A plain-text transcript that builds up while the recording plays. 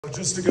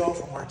Just to go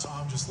from where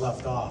Tom just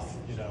left off,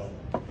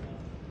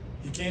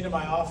 he came to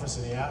my office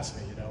and he asked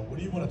me, what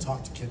do you want to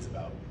talk to kids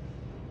about?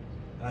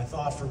 And I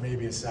thought for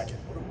maybe a second,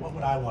 what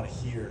would I want to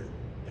hear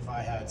if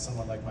I had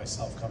someone like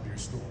myself come to your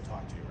school and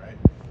talk to you, right?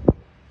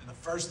 And the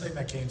first thing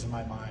that came to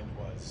my mind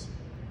was,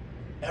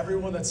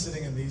 everyone that's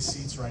sitting in these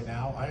seats right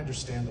now, I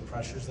understand the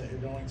pressures that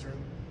you're going through.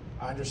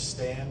 I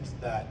understand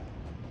that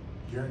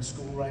you're in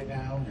school right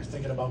now, you're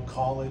thinking about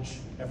college,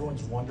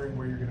 everyone's wondering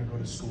where you're going to go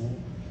to school.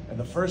 And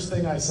the first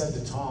thing I said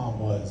to Tom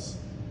was,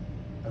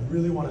 I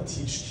really want to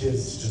teach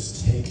kids to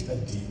just take a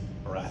deep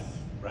breath,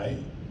 right?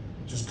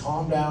 Just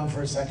calm down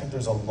for a second.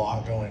 There's a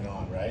lot going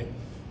on, right?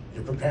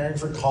 You're preparing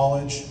for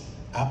college,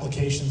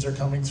 applications are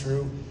coming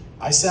through.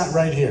 I sat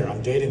right here.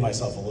 I'm dating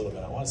myself a little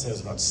bit. I want to say it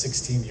was about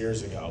 16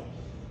 years ago.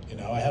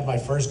 I had my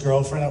first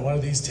girlfriend at one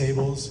of these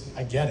tables.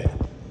 I get it.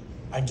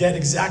 I get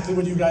exactly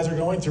what you guys are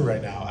going through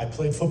right now. I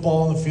played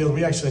football on the field.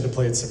 We actually had to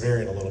play at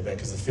Severian a little bit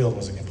because the field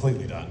wasn't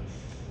completely done.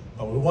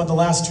 We won the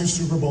last 2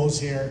 Super Bowls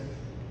here,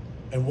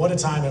 and what a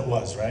time it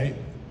was, right?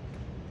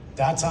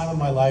 That time of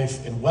my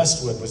life in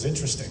Westwood was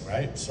interesting,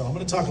 right? So I'm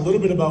gonna talk a little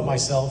bit about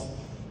myself,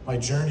 my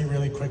journey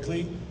really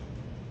quickly,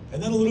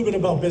 and then a little bit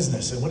about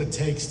business and what it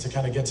takes to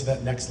kind of get to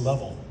that next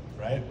level,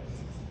 right?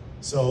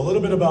 So a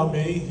little bit about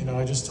me,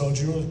 I just told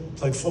you, I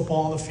played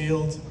football on the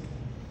field.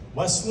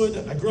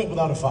 Westwood, I grew up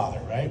without a father,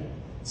 right?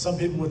 Some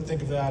people would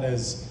think of that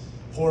as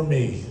poor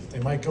me. They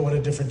might go in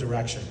a different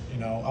direction,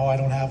 oh, I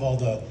don't have all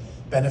the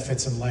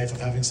benefits in life of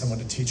having someone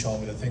to teach all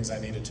me the things I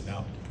needed to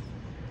know,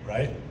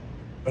 right?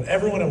 But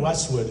everyone in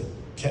Westwood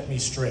kept me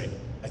straight.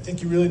 I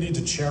think you really need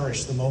to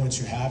cherish the moments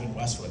you have in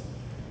Westwood.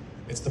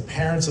 It's the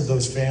parents of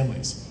those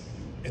families.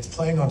 It's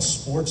playing on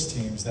sports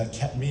teams that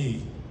kept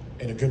me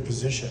in a good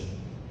position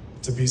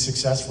to be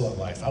successful in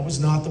life. I was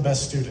not the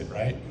best student,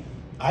 right?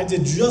 I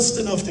did just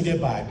enough to get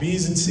by,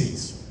 B's and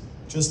C's,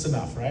 just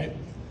enough, right?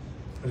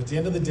 But at the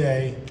end of the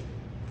day,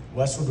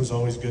 Westwood was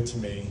always good to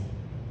me.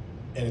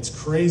 And it's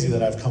crazy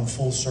that I've come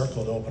full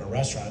circle to open a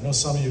restaurant. I know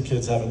some of you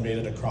kids haven't made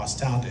it across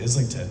town to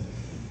Islington,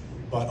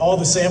 but all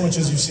the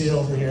sandwiches you see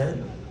over here,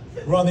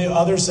 we're on the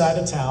other side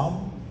of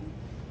town.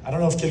 I don't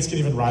know if kids can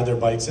even ride their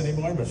bikes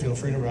anymore, but feel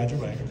free to ride your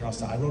bike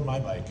across town. I rode my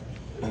bike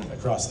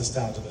across this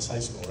town to this high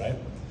school, right?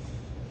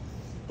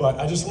 But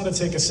I just want to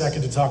take a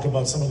second to talk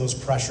about some of those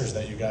pressures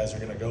that you guys are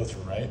going to go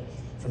through, right?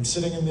 From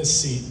sitting in this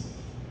seat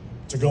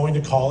to going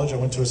to college. I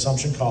went to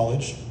Assumption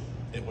College.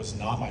 It was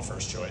not my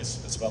first choice.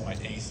 It's about my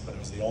 8th, but it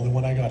was the only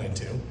one I got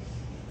into.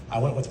 I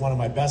went with one of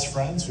my best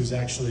friends, who's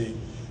actually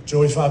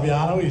Joey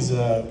Fabiano. He's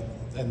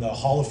in the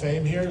Hall of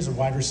Fame here as a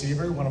wide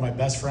receiver, one of my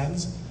best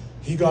friends.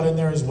 He got in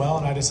there as well,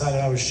 and I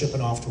decided I was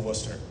shipping off to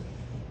Worcester.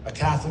 A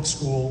Catholic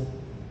school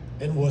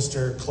in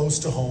Worcester, close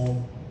to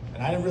home,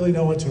 and I didn't really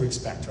know what to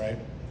expect, right?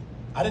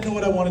 I didn't know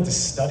what I wanted to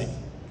study,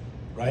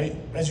 right?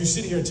 As you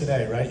sit here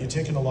today, right, you're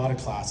taking a lot of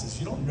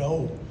classes. You don't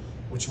know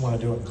what you want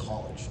to do in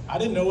college. I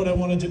didn't know what I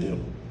wanted to do.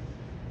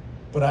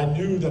 But I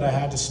knew that I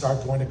had to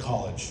start going to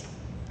college.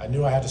 I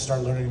knew I had to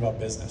start learning about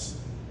business.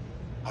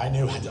 I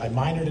knew I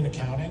minored in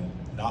accounting,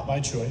 not by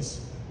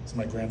choice. It's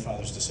my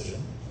grandfather's decision.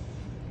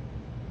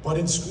 But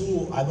in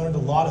school, I learned a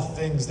lot of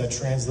things that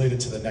translated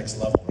to the next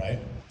level, right?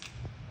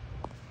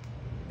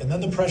 And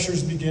then the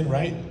pressures begin,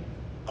 right?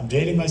 I'm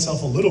dating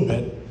myself a little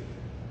bit.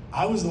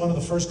 I was one of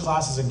the first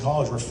classes in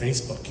college where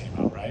Facebook came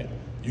out, right?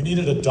 You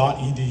needed a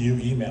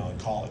 .edu email in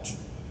college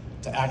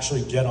to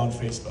actually get on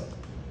Facebook.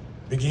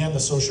 Began the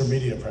social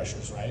media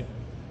pressures, right?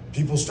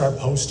 People start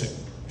posting.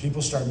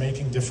 People start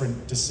making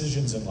different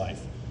decisions in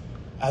life.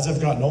 As I've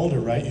gotten older,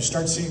 right, you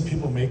start seeing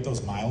people make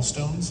those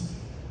milestones.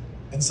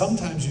 And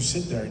sometimes you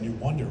sit there and you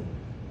wonder,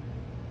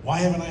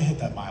 why haven't I hit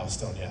that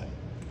milestone yet?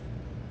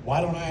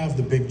 Why don't I have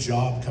the big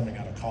job coming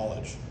out of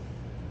college,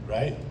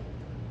 right?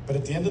 But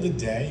at the end of the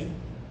day,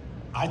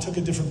 I took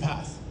a different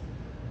path.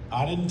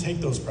 I didn't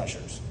take those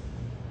pressures.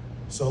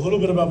 So a little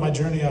bit about my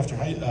journey after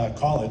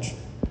college.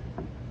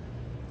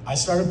 I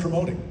started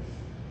promoting.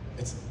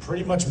 It's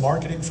pretty much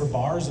marketing for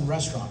bars and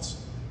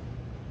restaurants.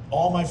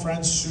 All my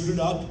friends suited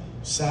up,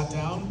 sat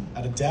down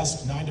at a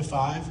desk 9 to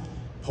 5,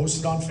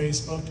 posted on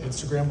Facebook,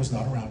 Instagram was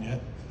not around yet,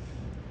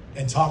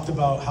 and talked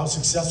about how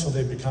successful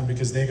they'd become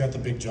because they got the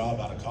big job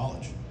out of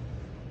college.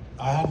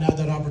 I hadn't had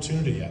that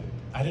opportunity yet.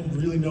 I didn't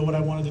really know what I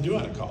wanted to do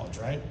out of college,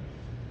 right?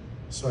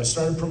 So I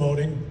started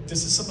promoting.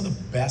 This is some of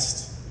the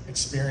best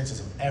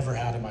experiences I've ever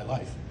had in my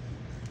life.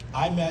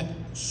 I met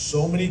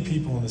so many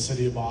people in the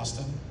city of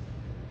Boston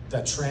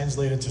that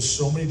translated to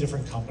so many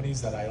different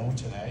companies that I own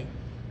today.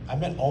 I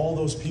met all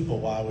those people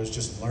while I was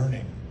just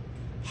learning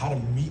how to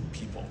meet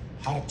people,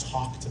 how to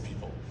talk to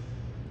people,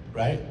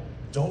 right?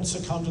 Don't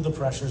succumb to the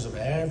pressures of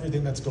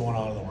everything that's going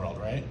on in the world,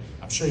 right?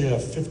 I'm sure you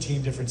have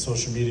 15 different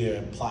social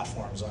media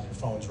platforms on your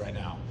phones right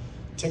now.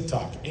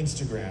 TikTok,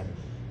 Instagram,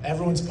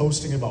 everyone's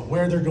posting about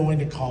where they're going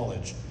to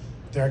college,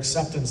 their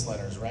acceptance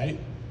letters, right?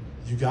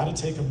 You gotta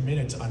take a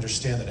minute to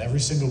understand that every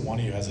single one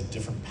of you has a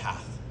different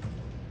path,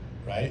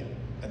 right?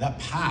 And that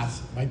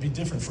path might be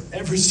different for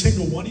every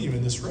single one of you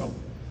in this room.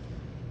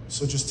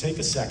 So just take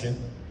a second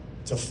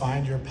to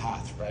find your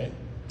path, right?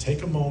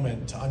 take a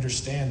moment to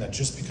understand that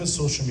just because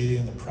social media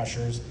and the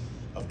pressures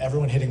of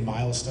everyone hitting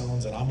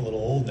milestones, and I'm a little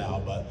old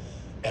now, but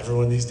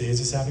everyone these days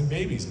is having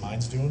babies.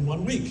 Mine's due in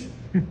 1 week.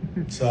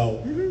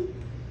 So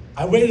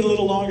I waited a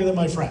little longer than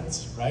my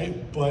friends, right?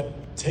 But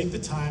take the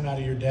time out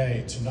of your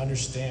day to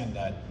understand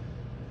that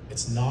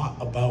it's not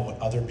about what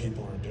other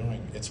people are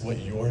doing, it's what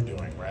you're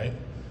doing, right?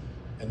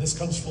 And this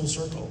comes full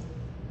circle.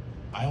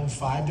 I own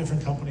 5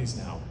 different companies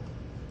now.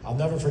 I'll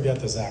never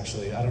forget this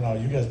actually. I don't know,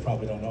 you guys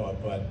probably don't know it,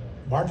 but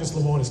Marcus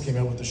Lemonis came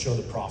out with the show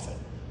The Profit.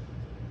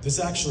 This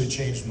actually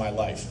changed my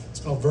life. It's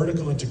called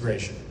vertical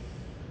integration.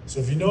 So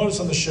if you notice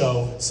on the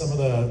show, some of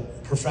the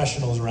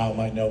professionals around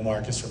might know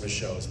Marcus from his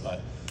shows,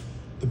 but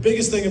the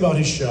biggest thing about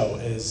his show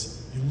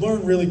is you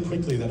learn really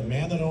quickly that a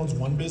man that owns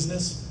one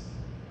business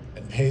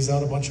and pays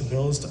out a bunch of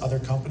bills to other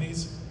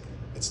companies,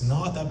 it's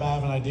not that bad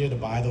of an idea to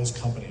buy those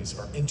companies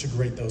or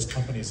integrate those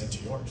companies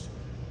into yours.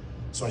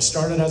 So I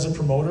started as a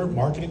promoter,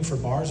 marketing for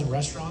bars and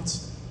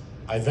restaurants.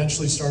 I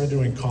eventually started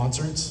doing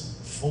concerts,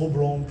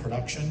 full-blown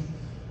production,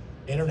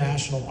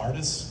 international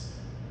artists.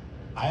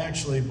 I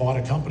actually bought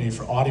a company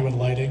for audio and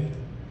lighting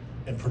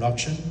and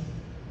production.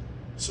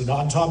 So now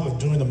on top of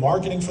doing the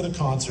marketing for the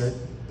concert,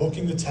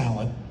 booking the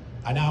talent,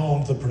 I now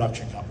own the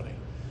production company.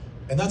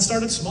 And that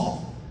started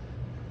small.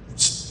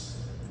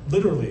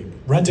 Literally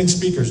renting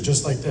speakers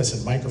just like this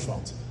and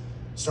microphones.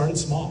 Started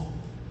small.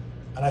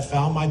 And I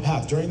found my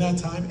path. During that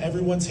time,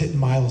 everyone's hitting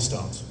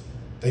milestones.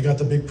 They got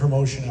the big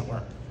promotion at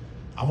work.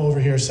 I'm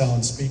over here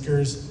selling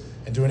speakers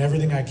and doing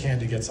everything I can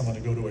to get someone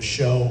to go to a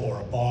show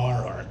or a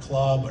bar or a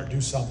club or do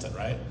something,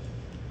 right?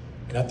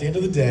 And at the end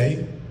of the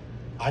day,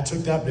 I took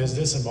that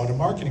business and bought a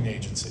marketing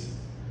agency.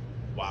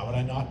 Why would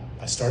I not?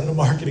 I started a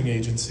marketing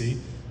agency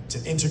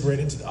to integrate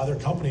into the other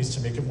companies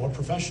to make it more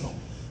professional.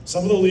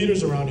 Some of the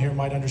leaders around here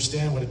might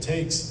understand what it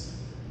takes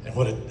and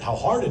how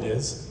hard it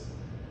is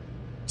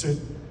to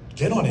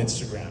get on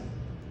Instagram,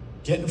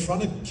 get in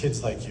front of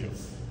kids like you,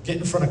 get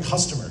in front of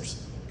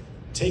customers,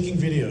 taking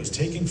videos,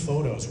 taking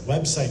photos,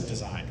 website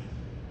design,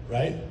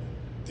 right?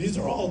 This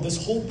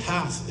whole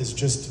path is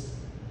just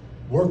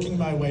working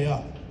my way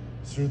up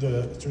through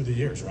the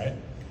years, right?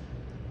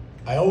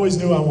 I always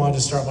knew I wanted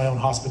to start my own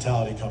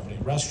hospitality company,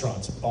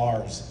 restaurants,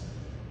 bars,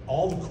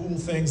 all the cool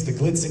things, the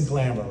glitz and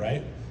glamour,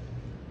 right?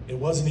 It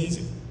wasn't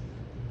easy.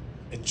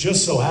 It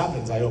just so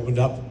happens I opened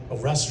up a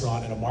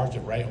restaurant in a market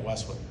right in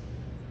Westwood.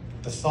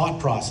 The thought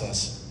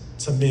process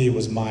to me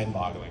was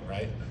mind-boggling,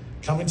 right?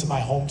 Coming to my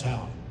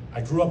hometown,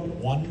 I grew up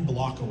 1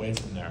 block away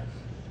from there.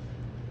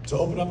 To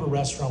open up a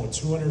restaurant with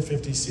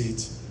 250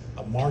 seats,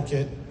 a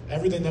market,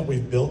 everything that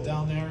we've built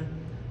down there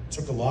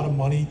took a lot of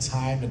money,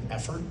 time, and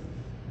effort,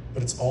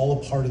 but it's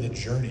all a part of the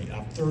journey.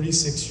 I'm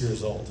 36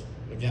 years old.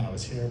 Again, I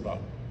was here about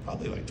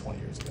probably like 20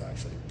 years ago,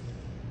 actually.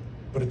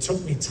 But it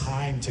took me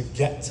time to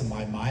get to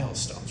my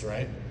milestones,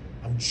 right?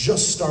 I'm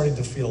just starting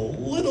to feel a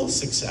little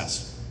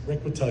success.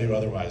 Rick would tell you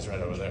otherwise right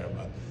over there,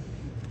 but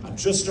I'm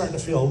just starting to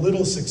feel a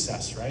little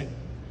success, right?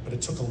 But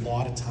it took a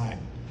lot of time.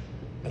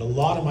 And a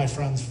lot of my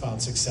friends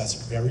found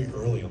success very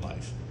early in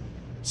life.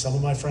 Some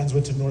of my friends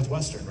went to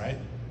Northwestern, right?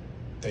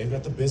 They've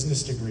got the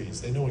business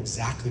degrees. They know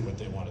exactly what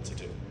they wanted to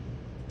do.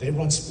 They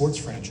run sports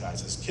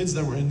franchises, kids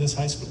that were in this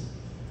high school.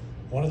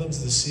 One of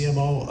them's the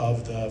CMO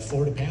of the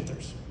Florida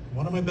Panthers.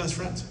 One of my best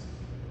friends.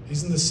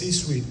 He's in the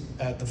C-suite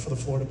for the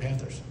Florida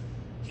Panthers.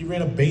 He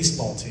ran a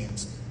baseball team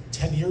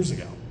 10 years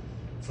ago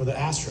for the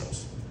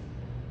Astros.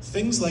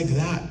 Things like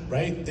that,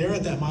 right? They're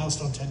at that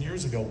milestone 10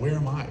 years ago. Where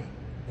am I?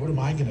 What am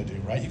I gonna do,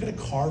 right? You gotta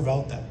carve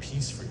out that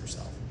piece for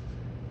yourself.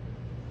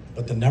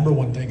 But the number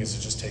one thing is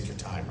to just take your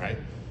time, right?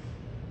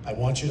 I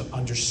want you to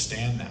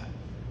understand that,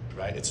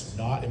 right?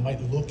 It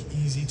might look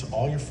easy to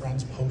all your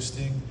friends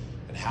posting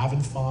and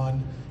having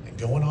fun and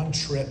going on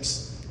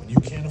trips when you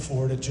can't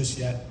afford it just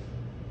yet.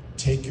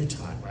 Take your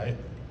time, right?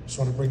 Just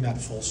want to bring that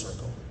full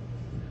circle.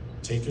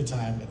 Take your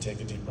time and take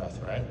a deep breath,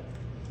 right?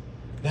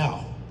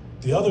 Now,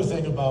 the other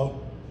thing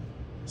about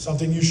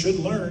something you should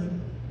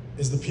learn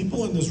is the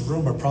people in this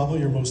room are probably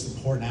your most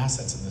important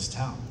assets in this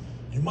town.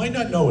 You might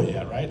not know it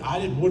yet, right?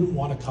 I wouldn't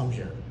want to come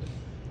here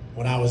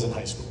when I was in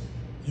high school.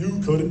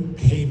 You couldn't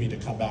pay me to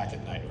come back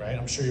at night, right?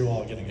 I'm sure you're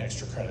all getting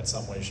extra credit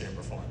some way, shape,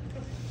 or form.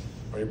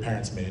 Or your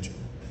parents made you.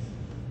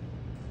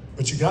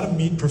 But you gotta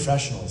meet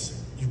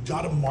professionals. You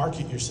gotta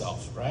market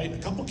yourself, right? A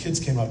couple kids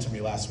came up to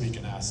me last week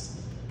and asked,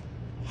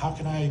 how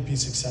can I be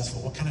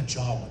successful? What kind of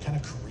job, what kind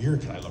of career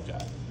can I look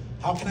at?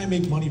 How can I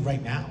make money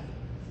right now?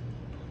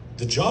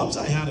 The jobs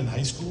I had in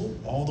high school,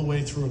 all the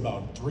way through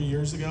about 3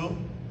 years ago,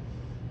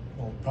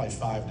 well, probably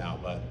 5 now,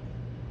 but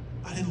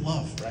I didn't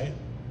love, right?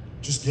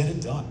 Just get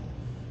it done.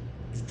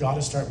 You've got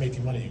to start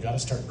making money. You got to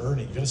start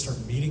earning. You got to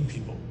start meeting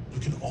people. You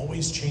can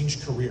always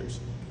change careers,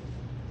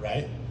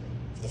 right?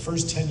 For the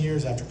first 10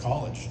 years after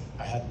college,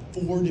 I had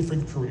 4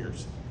 different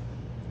careers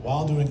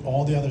while doing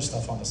all the other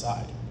stuff on the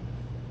side.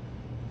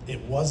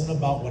 It wasn't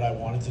about what I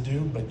wanted to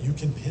do, but you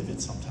can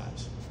pivot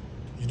sometimes.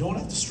 You don't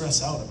have to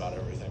stress out about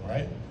everything,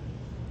 right?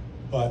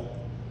 But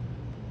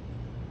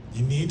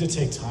you need to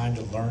take time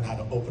to learn how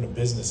to open a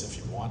business if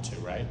you want to,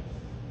 right?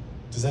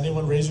 Does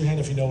anyone raise your hand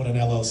if you know what an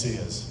LLC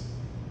is?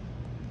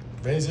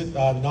 Raise it,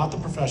 not the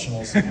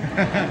professionals.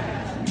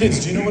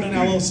 Kids, do you know what an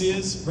LLC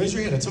is? Raise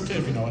your hand, it's okay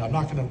if you know it. I'm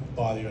not gonna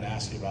bother you and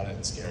ask you about it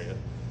and scare you.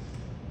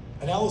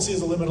 An LLC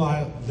is a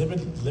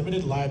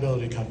limited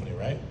liability company,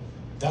 right?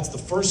 That's the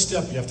first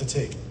step you have to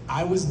take.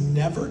 I was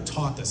never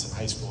taught this in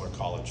high school or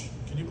college.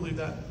 Can you believe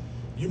that?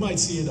 You might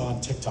see it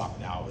on TikTok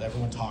now.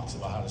 Everyone talks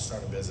about how to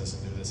start a business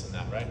and do this and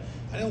that, right?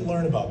 I didn't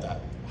learn about that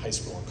in high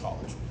school and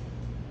college.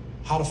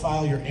 How to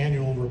file your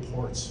annual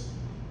reports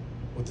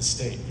with the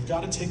state. You've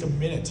got to take a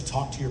minute to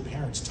talk to your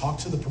parents, talk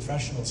to the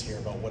professionals here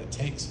about what it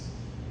takes.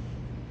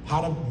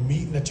 How to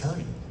meet an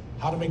attorney,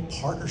 how to make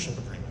partnership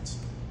agreements.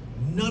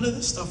 None of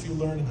the stuff you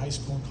learn in high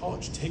school and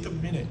college. Take a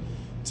minute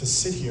to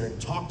sit here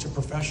and talk to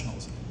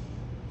professionals.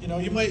 You know,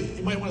 you might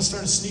want to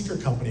start a sneaker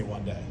company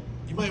one day.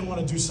 You might want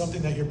to do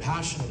something that you're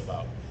passionate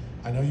about.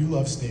 I know you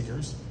love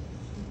sneakers.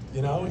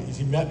 You know, if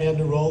you met me at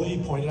Neroli,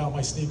 you pointed out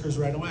my sneakers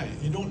right away.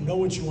 You don't know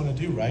what you want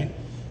to do, right?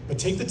 But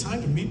take the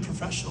time to meet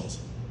professionals.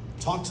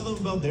 Talk to them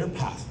about their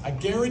path. I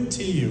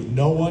guarantee you,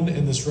 no one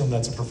in this room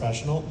that's a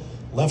professional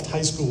left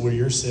high school where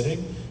you're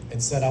sitting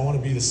and said, I want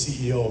to be the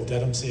CEO of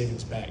Dedham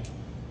Savings Bank.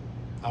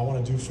 I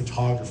want to do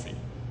photography.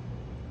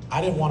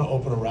 I didn't want to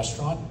open a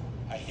restaurant.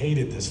 I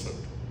hated this food.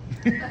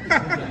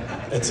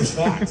 It's a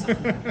fact,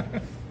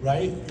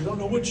 right? You don't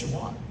know what you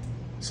want.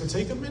 So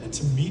take a minute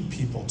to meet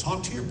people.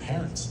 Talk to your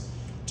parents.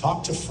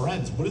 Talk to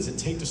friends. What does it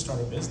take to start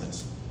a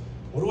business?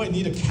 What do I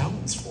need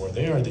accountants for?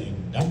 They are the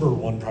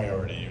 #1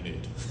 priority you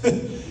need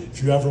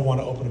if you ever want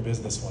to open a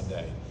business one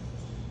day.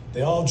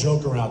 They all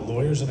joke around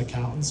lawyers and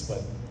accountants,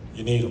 but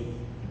you need them,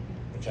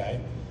 okay?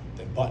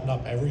 They button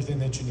up everything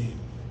that you need.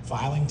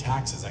 Filing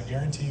taxes. I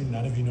guarantee you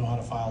none of you know how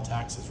to file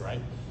taxes,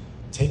 right?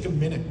 Take a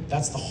minute.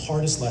 That's the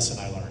hardest lesson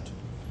I learned.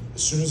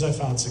 As soon as I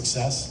found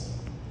success,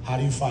 how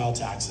do you file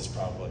taxes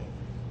properly?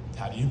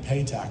 How do you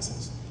pay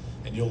taxes?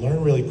 And you'll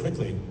learn really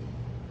quickly.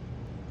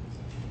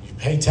 You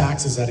pay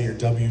taxes out of your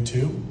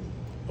W-2,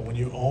 but when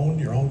you own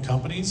your own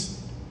companies,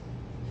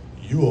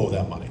 you owe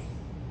that money.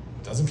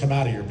 It doesn't come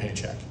out of your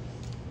paycheck.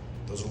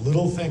 Those are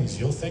little things.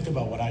 You'll think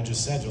about what I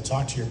just said. You'll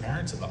talk to your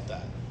parents about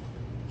that.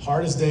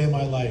 Hardest day of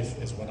my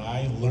life is when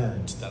I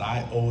learned that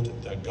I owed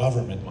the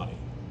government money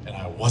and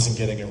I wasn't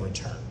getting a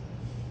return.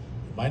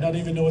 You might not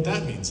even know what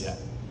that means yet,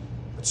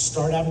 but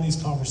start having these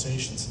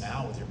conversations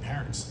now with your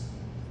parents,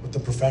 with the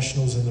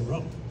professionals in the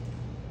room.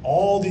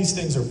 All these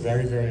things are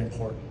very, very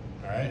important,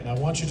 all right? And I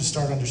want you to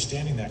start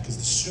understanding that, because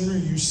the sooner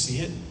you see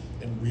it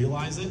and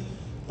realize it,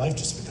 life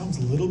just becomes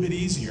a little bit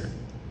easier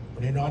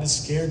when you're not as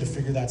scared to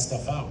figure that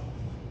stuff out.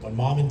 When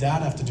mom and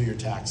dad have to do your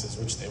taxes,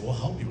 which they will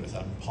help you with,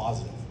 I'm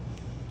positive.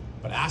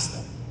 But ask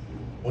them,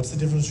 what's the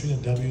difference between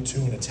a W-2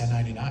 and a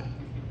 1099?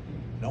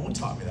 No one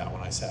taught me that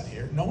when I sat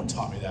here. No one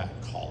taught me that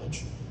in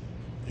college.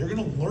 You're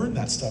gonna learn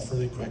that stuff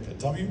really quick. A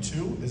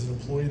W-2 is an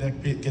employee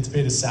that gets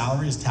paid a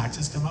salary, his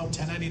taxes come out.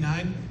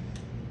 1099,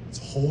 it's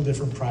a whole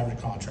different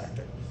private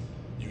contractor.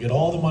 You get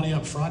all the money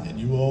up front and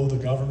you owe the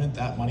government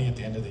that money at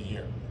the end of the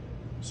year.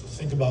 So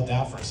think about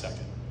that for a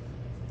second.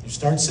 You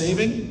start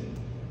saving,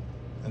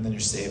 and then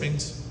your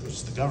savings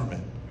goes to the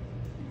government.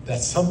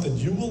 That's something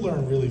you will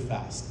learn really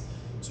fast.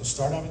 So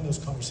start having those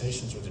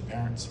conversations with your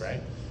parents,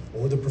 right?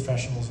 Or the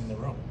professionals in the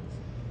room.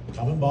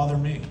 Come and bother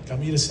me.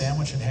 Come eat a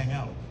sandwich and hang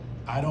out.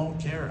 I don't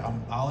care.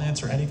 I'll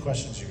answer any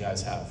questions you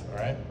guys have, all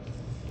right?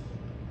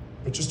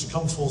 But just to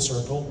come full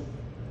circle,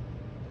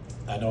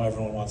 I know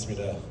everyone wants to eat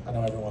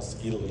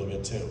a little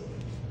bit too.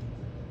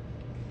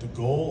 The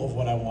goal of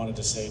what I wanted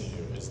to say to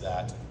you is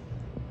that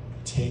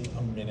take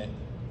a minute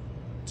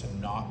to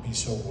not be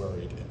so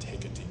worried and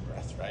take a deep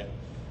breath, right?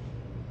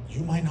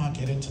 You might not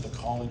get into the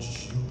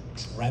college you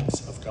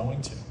dreamt of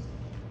going to.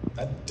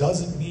 That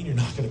doesn't mean you're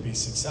not going to be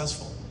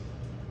successful.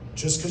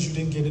 Just because you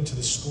didn't get into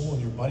the school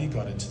and your buddy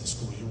got into the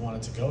school you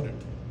wanted to go to,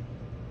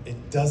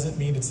 it doesn't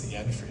mean it's the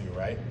end for you,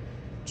 right?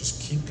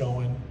 Just keep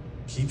going,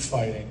 keep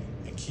fighting,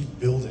 and keep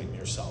building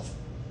yourself.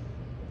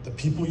 The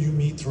people you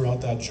meet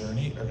throughout that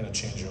journey are going to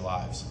change your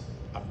lives.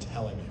 I'm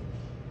telling you.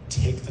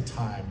 Take the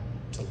time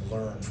to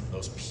learn from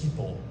those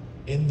people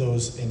in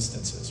those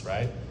instances,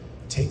 right?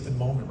 Take the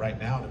moment right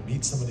now to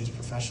meet some of these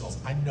professionals.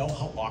 I know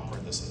how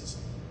awkward this is.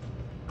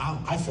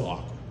 I feel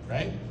awkward,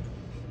 right?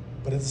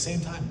 But at the same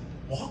time,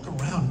 walk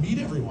around, meet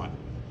everyone,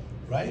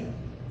 right?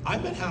 I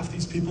met half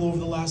these people over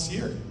the last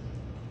year,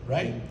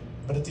 right?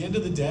 But at the end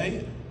of the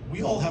day,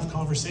 we all have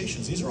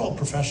conversations. These are all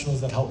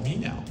professionals that help me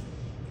now.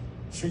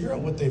 Figure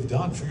out what they've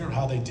done, figure out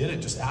how they did it,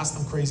 just ask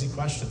them crazy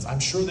questions. I'm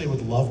sure they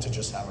would love to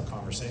just have a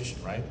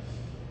conversation, right?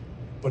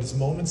 But it's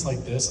moments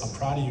like this. I'm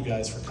proud of you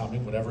guys for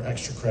coming, whatever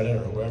extra credit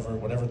or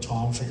whatever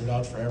Tom figured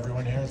out for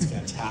everyone here. It's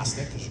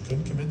fantastic because you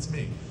couldn't convince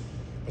me.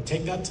 But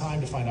take that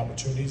time to find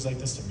opportunities like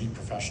this to meet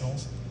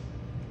professionals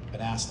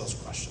and ask those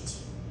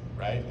questions,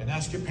 right? And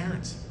ask your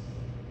parents.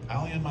 I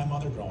only had my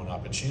mother growing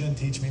up and she didn't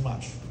teach me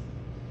much,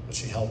 but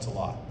she helped a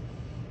lot,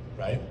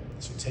 right?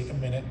 So take a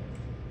minute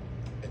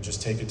and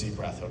just take a deep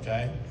breath,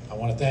 okay? I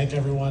want to thank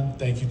everyone.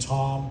 Thank you,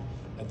 Tom.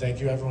 And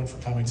thank you everyone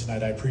for coming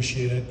tonight. I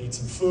appreciate it. Eat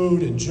some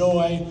food,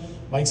 enjoy.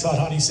 Mike's hot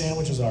honey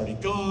sandwich is already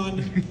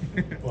gone,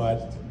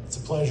 but it's a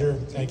pleasure.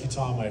 Thank you,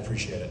 Tom. I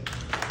appreciate it.